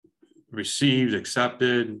received,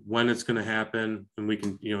 accepted, when it's going to happen, and we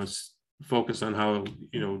can focus on how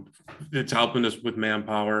it's helping us with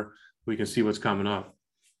manpower. We can see what's coming up.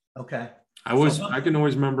 Okay. I can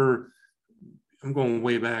always remember, I'm going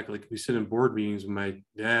way back, like we sit in board meetings with my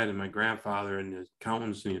dad and my grandfather and the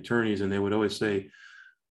accountants and the attorneys, and they would always say,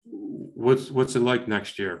 what's it like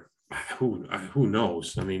next year? Who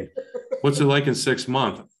knows? I mean, what's it like in 6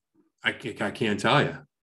 months? I can't tell you.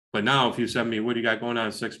 But now if you send me, what do you got going on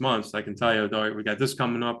in 6 months? I can tell you, all right, we got this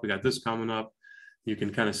coming up. We got this coming up. You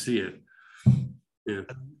can kind of see it. Yeah.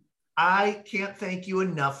 I can't thank you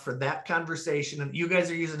enough for that conversation. And you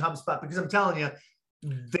guys are using HubSpot, because I'm telling you,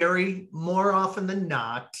 very more often than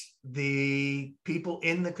not, the people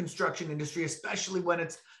in the construction industry, especially when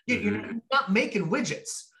it's, you're not making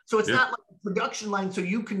widgets. So it's not like a production line. So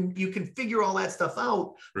you can figure all that stuff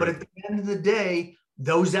out. Right. But at the end of the day,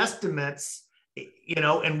 those estimates,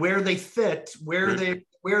 and where they fit, where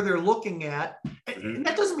they're looking at, and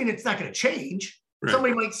that doesn't mean it's not going to change. Right.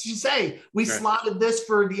 Somebody might say, we slotted this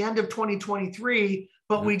for the end of 2023,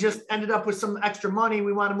 but we just ended up with some extra money.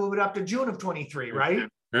 We want to move it up to June of 23, right?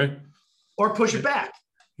 Right. Or push it back.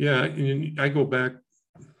 Yeah, I go back,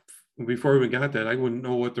 before we got that, I wouldn't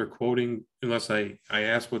know what they're quoting unless I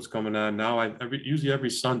ask what's coming on. Now, usually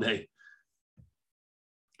every Sunday,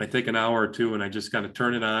 I take an hour or two and I just kind of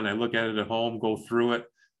turn it on. I look at it at home, go through it.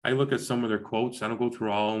 I look at some of their quotes. I don't go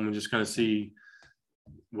through all of them, and just kind of see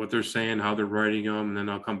what they're saying, how they're writing them. And then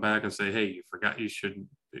I'll come back and say, hey, you forgot,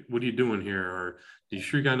 what are you doing here? Or are you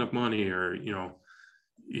sure you got enough money? Or,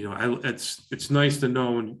 it's nice to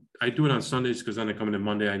know. And I do it on Sundays, because then I come in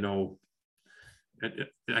Monday, I know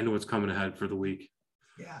what's coming ahead for the week.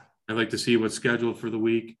 Yeah. I like to see what's scheduled for the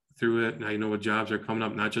week through it. And I know what jobs are coming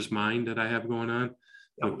up, not just mine that I have going on.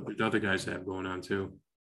 The other guys have going on too.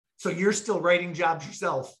 So you're still writing jobs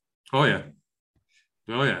yourself? Oh yeah.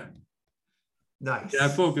 Nice. Yeah, I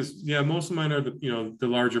focus. Yeah, most of mine are the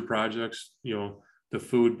larger projects. The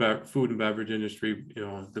food and beverage industry.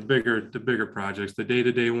 The bigger projects. The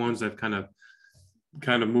day-to-day ones, I've kind of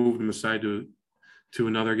moved them aside to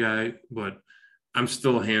another guy. But I'm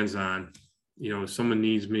still hands-on. If someone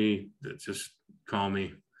needs me, just call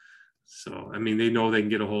me. So, I mean, they know they can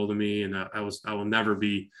get a hold of me, and I will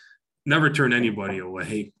never turn anybody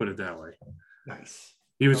away, put it that way. Nice.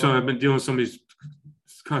 Even so, I've been dealing with some of these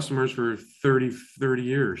customers for 30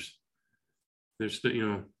 years. They're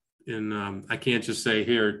still, and I can't just say,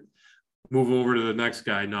 here, move over to the next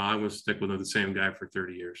guy. No, I'm going to stick with the same guy for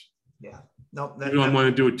 30 years. Yeah. No, I'm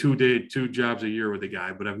going to do two jobs a year with a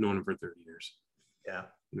guy, but I've known him for 30 years. Yeah.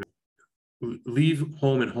 Leave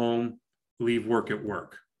home at home. leave work at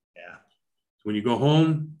work. Yeah. When you go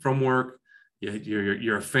home from work,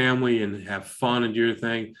 you're a family and have fun and do your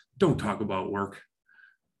thing. Don't talk about work.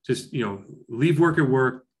 Just, leave work at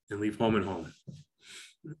work and leave home at home.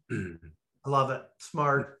 I love it.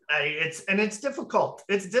 Smart. It's difficult.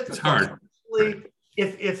 It's difficult. It's hard. Especially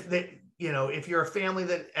if you're a family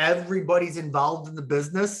that everybody's involved in the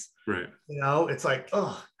business, right? It's like,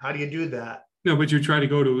 oh, how do you do that? No, but you try to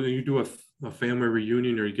you do a family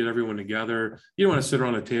reunion or you get everyone together. You don't want to sit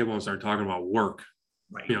around a table and start talking about work.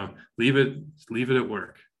 Right. Leave it at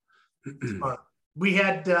work. We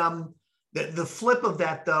had the flip of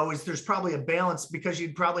that, though, is there's probably a balance, because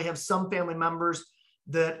you'd probably have some family members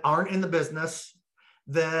that aren't in the business,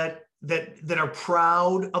 that are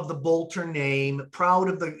proud of the Boulter name, proud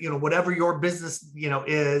of the, whatever your business,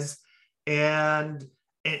 is. And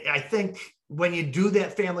I think when you do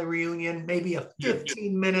that family reunion, maybe a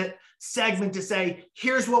 15-minute segment to say,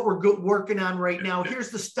 here's what we're working on right now. Here's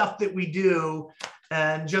the stuff that we do.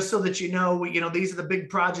 And just so that these are the big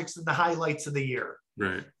projects and the highlights of the year.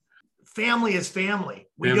 Right. Family is family.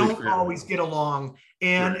 We don't always get along,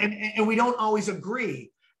 and we don't always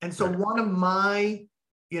agree. And so one of my,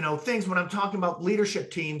 things when I'm talking about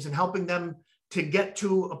leadership teams and helping them to get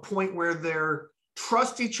to a point where they're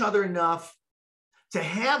trust each other enough to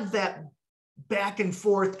have that back and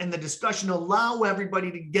forth and the discussion, allow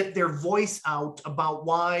everybody to get their voice out about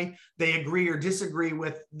why they agree or disagree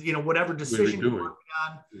with, whatever decision you're working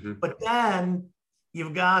on. Mm-hmm. But then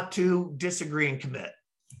you've got to disagree and commit.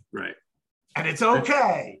 Right. And it's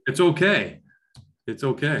okay. It's okay. It's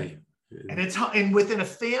okay. And within a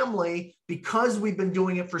family, because we've been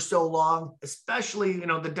doing it for so long, especially,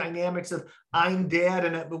 the dynamics of I'm dad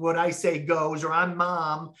and what I say goes, or I'm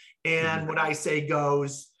mom and what I say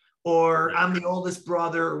goes, or I'm the oldest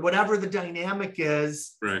brother, or whatever the dynamic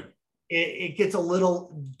is, right? It gets a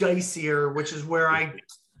little dicier, which is where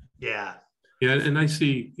Yeah. And I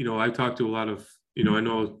see, I talk to a lot of, I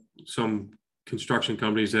know some construction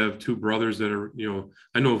companies have two brothers that are,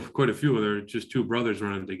 I know quite a few. They're just two brothers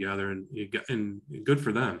running together, and good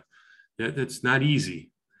for them. It's not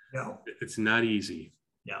easy. No, it's not easy.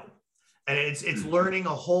 No, and it's learning a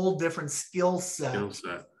whole different skill set.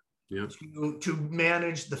 Yep. To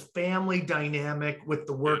manage the family dynamic with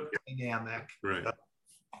the work dynamic. Right.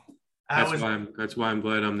 That's why I'm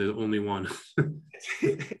glad I'm the only one.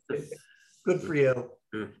 Good for you.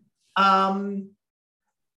 Yeah.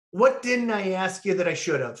 What didn't I ask you that I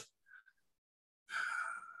should have?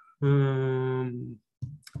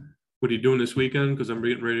 What are you doing this weekend? Because I'm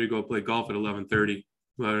getting ready to go play golf at 11:30.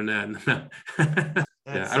 Other than that,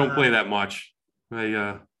 I don't play that much.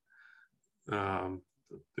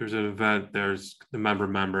 There's an event. There's the member,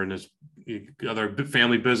 and there's the other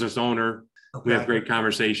family business owner. Okay. We have great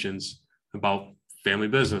conversations about family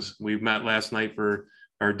business. We met last night for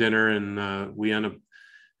our dinner, and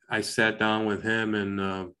I sat down with him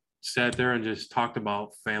and sat there and just talked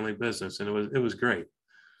about family business, and it was great.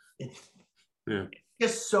 It's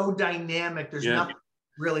just so dynamic. There's nothing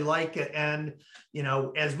really like it. And,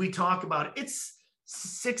 as we talk about it, it's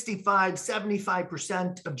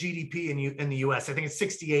 75% of GDP in the US. I think it's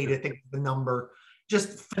 68, I think the number.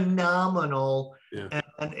 Just phenomenal. Yeah.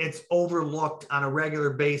 And it's overlooked on a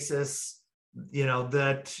regular basis,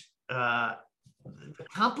 that the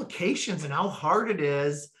complications and how hard it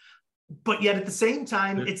is. But yet at the same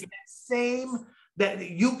time, it's the same that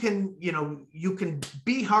you can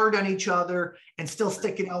be hard on each other and still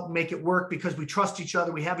stick it out and make it work, because we trust each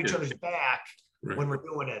other. We have each other's back when we're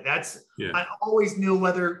doing it. I always knew,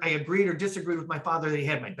 whether I agreed or disagreed with my father, that he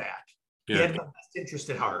had my back. He had my best interest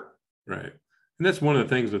at heart. Right. And that's one of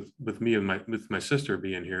the things with me and with my sister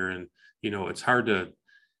being here. And, it's hard to,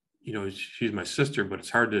 she's my sister, but it's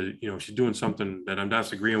hard to, she's doing something that I'm not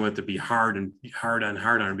disagreeing with, to be hard on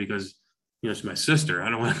her, because, it's my sister. I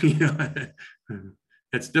don't want to,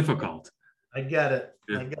 it's difficult. I get it.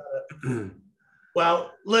 Yeah. I get it.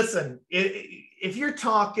 Well, listen, if you're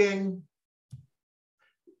talking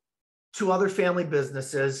to other family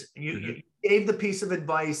businesses, you gave the piece of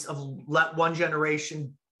advice of let one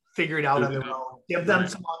generation figure it out on their own, give them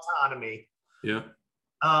some autonomy. Yeah.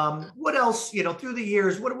 What else, through the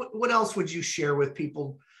years, what else would you share with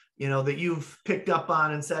people, that you've picked up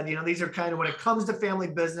on and said, these are kind of, when it comes to family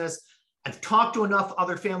business, I've talked to enough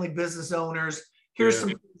other family business owners. Here's some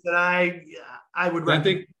things that I would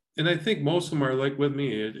recommend. I think most of them are like with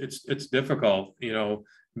me. It's difficult,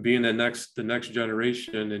 being the next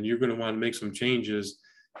generation, and you're going to want to make some changes,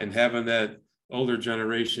 and having that older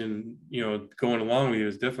generation, going along with you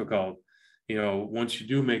is difficult. Once you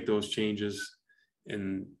do make those changes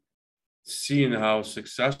and seeing how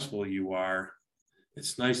successful you are,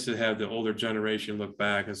 it's nice to have the older generation look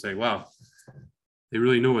back and say, wow, they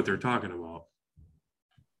really know what they're talking about.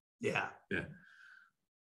 Yeah. Yeah.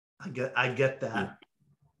 I get that.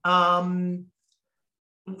 Yeah.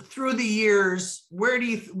 Through the years, where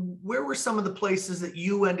were some of the places that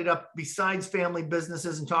you ended up, besides family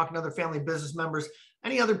businesses and talking to other family business members,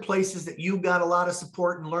 any other places that you got a lot of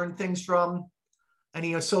support and learned things from?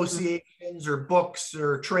 Any associations or books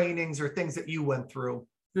or trainings or things that you went through?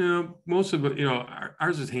 Most of it,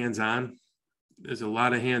 ours is hands-on. There's a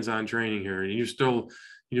lot of hands-on training here. And you still,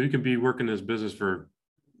 you can be working this business for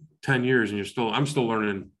 10 years and I'm still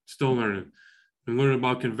learning. I'm learning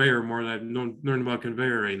about conveyor more than I've learned about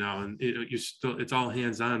conveyor right now. And it's all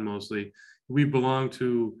hands-on mostly. We belong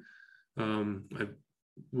to, I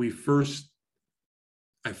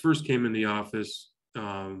first came in the office.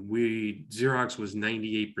 Xerox was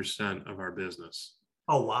 98% of our business.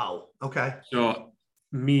 Oh, wow. Okay. So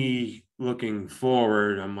me looking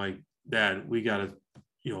forward, I'm like, Dad, we got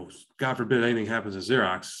to, God forbid anything happens to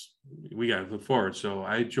Xerox, we got to look forward. So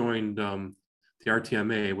I joined the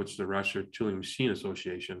RTMA, which is the Rochester Tooling Machine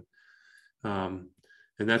Association. And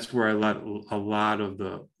that's where I met a lot of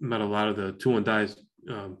the tool and die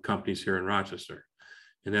companies here in Rochester.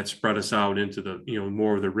 And that spread us out into the,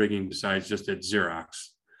 more of the rigging besides just at Xerox.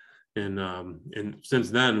 And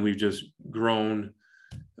since then we've just grown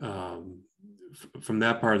from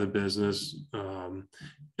that part of the business.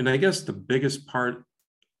 And I guess the biggest part,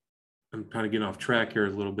 I'm kind of getting off track here a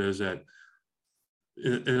little bit, is that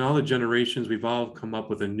in all the generations, we've all come up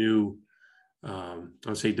with a new,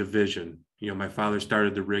 I'll say division. My father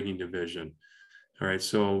started the rigging division. All right.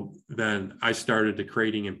 So then I started the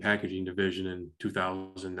crating and packaging division in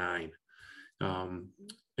 2009. And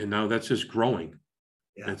now that's just growing.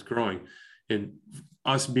 Yeah. It's growing. And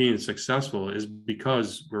us being successful is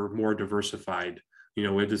because we're more diversified. We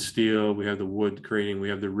have the steel, we have the wood crating, we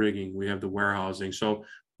have the rigging, we have the warehousing. So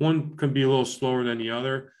one can be a little slower than the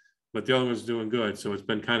other, but the other one's doing good. So it's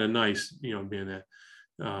been kind of nice, being that.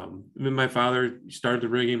 My father started the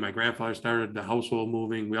rigging. My grandfather started the household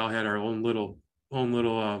moving. We all had our own little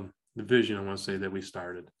division, I want to say, that we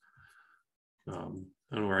started. I don't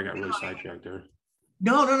know where I got really sidetracked there.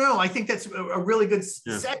 No. I think that's a really good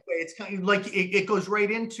segue. It's kind of like it goes right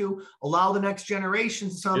into allow the next generation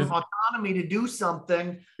some autonomy to do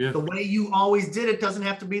something. The way you always did it doesn't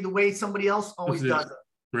have to be the way somebody else always does it.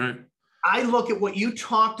 Right. I look at what you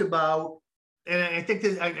talked about, and I think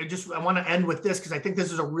that I want to end with this because I think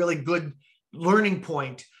this is a really good learning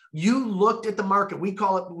point. You looked at the market. We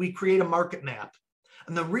create a market map.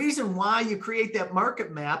 And the reason why you create that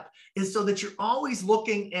market map is so that you're always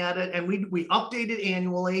looking at it, and we update it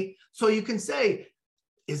annually. So you can say,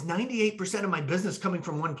 is 98% of my business coming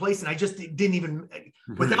from one place? And I just didn't even,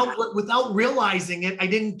 without realizing it, I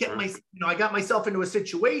didn't get I got myself into a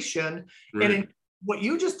situation. Right. And what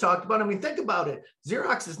you just talked about, I mean, think about it.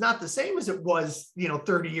 Xerox is not the same as it was,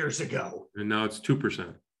 30 years ago. And now it's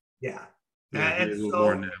 2%. Yeah. And so,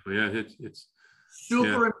 more than that, but it's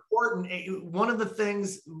super important. One of the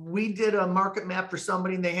things, we did a market map for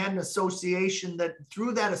somebody, and they had an association that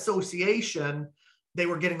through that association, they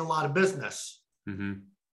were getting a lot of business. Mm-hmm.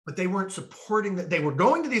 But they weren't supporting that. They were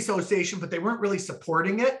going to the association, but they weren't really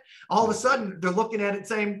supporting it. All of a sudden, they're looking at it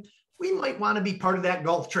saying, we might want to be part of that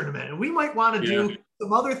golf tournament, and we might want to do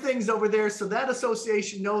some other things over there. So that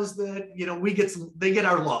association knows that, they get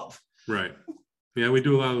our love. Right. Yeah, we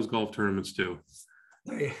do a lot of those golf tournaments too.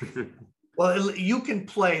 Well, you can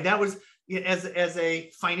play. That was, as a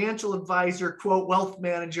financial advisor, quote, wealth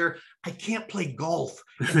manager, I can't play golf.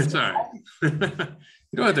 It's all right. You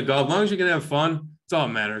don't have to golf. As long as you can have fun, it's all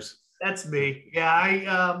that matters. That's me.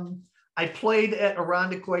 Yeah, I played at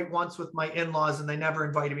Irondequoit once with my in-laws, and they never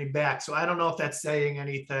invited me back. So I don't know if that's saying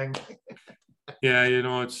anything. Yeah,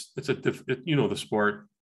 it's the sport.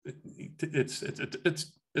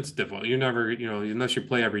 It's difficult. You never, unless you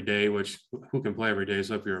play every day, which who can play every day?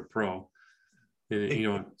 So if you're a pro,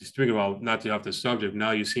 and, speaking about, not to get off the subject,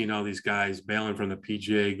 now you've seen all these guys bailing from the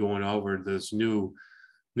PGA, going over to this new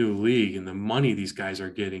league, and the money these guys are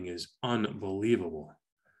getting is unbelievable.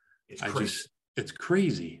 It's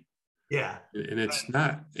crazy. Yeah. And it's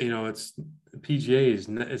not, it's PGA is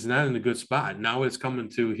not in a good spot. Now it's coming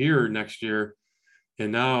to here next year.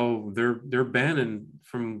 And now they're banning,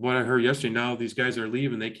 from what I heard yesterday, now these guys are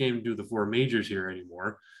leaving. They can't do the 4 majors here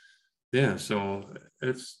anymore. Yeah. So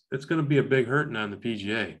it's going to be a big hurting on the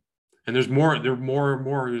PGA. And there's more and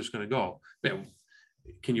more who's going to go. Man,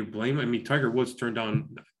 can you blame? I mean, Tiger Woods turned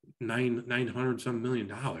down $900 some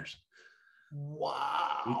million.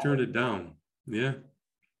 Wow. He turned it down. Yeah.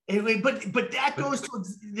 Anyway, but that goes to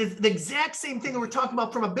the exact same thing that we're talking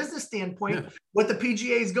about from a business standpoint. What the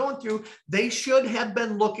PGA is going through, they should have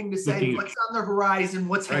been looking to say what's on the horizon,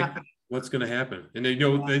 what's happening, what's going to happen, and they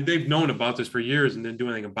know they've known about this for years and didn't do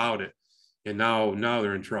anything about it, and now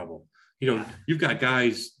they're in trouble. You've got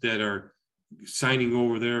guys that are signing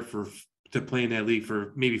over there to play in that league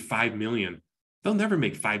for maybe $5 million. They'll never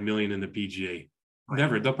make $5 million in the PGA.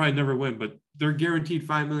 Never. They'll probably never win, but they're guaranteed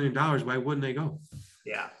 $5 million. Why wouldn't they go?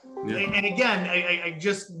 Yeah. And again, I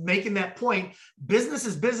just making that point, business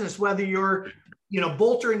is business, whether you're,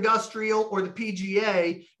 Boulter Industrial or the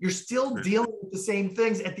PGA, you're still dealing with the same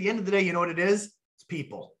things. At the end of the day, you know what it is? It's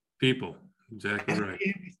people. People. Exactly right.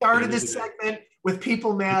 We started this segment with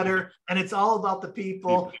People Matter, and it's all about the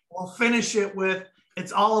people. We'll finish it with,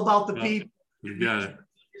 it's all about the people. You got it.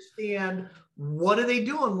 Understand, what are they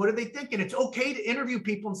doing? What are they thinking? It's okay to interview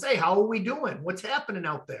people and say, how are we doing? What's happening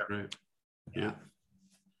out there? Right. Yeah.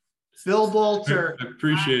 Phil Boulter. I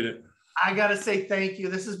appreciate it. I got to say thank you.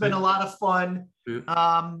 This has been a lot of fun.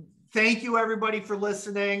 Yeah. Thank you, everybody, for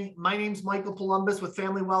listening. My name's Michael Columbus with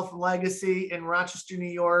Family Wealth and Legacy in Rochester,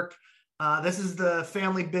 New York. This is the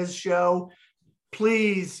Family Biz Show.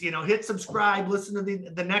 Please, hit subscribe, listen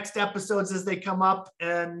to the next episodes as they come up,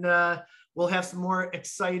 and we'll have some more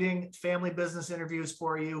exciting family business interviews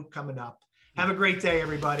for you coming up. Have a great day,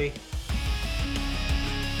 everybody.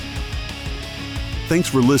 Thanks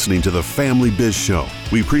for listening to the Family Biz Show.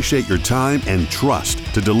 We appreciate your time and trust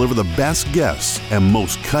to deliver the best guests and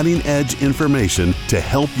most cutting-edge information to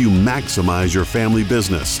help you maximize your family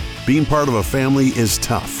business. Being part of a family is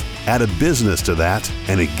tough. Add a business to that,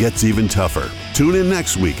 and it gets even tougher. Tune in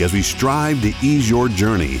next week as we strive to ease your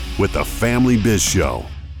journey with the Family Biz Show.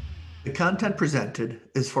 The content presented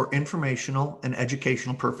is for informational and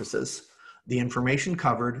educational purposes. The information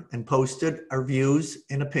covered and posted are views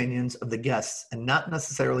and opinions of the guests and not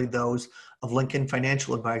necessarily those of Lincoln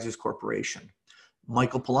Financial Advisors Corporation.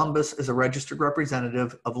 Michael Columbus is a registered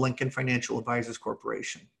representative of Lincoln Financial Advisors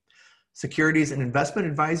Corporation. Securities and investment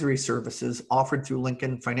advisory services offered through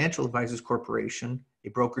Lincoln Financial Advisors Corporation, a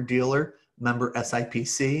broker-dealer, member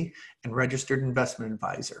SIPC, and registered investment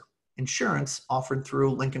advisor. Insurance offered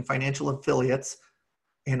through Lincoln Financial affiliates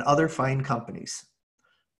and other fine companies.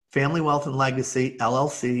 Family Wealth and Legacy,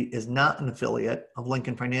 LLC, is not an affiliate of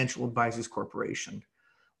Lincoln Financial Advisors Corporation.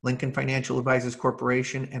 Lincoln Financial Advisors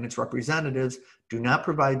Corporation and its representatives do not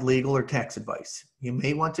provide legal or tax advice. You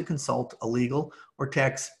may want to consult a legal or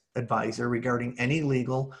tax advisor regarding any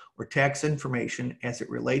legal or tax information as it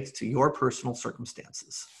relates to your personal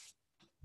circumstances.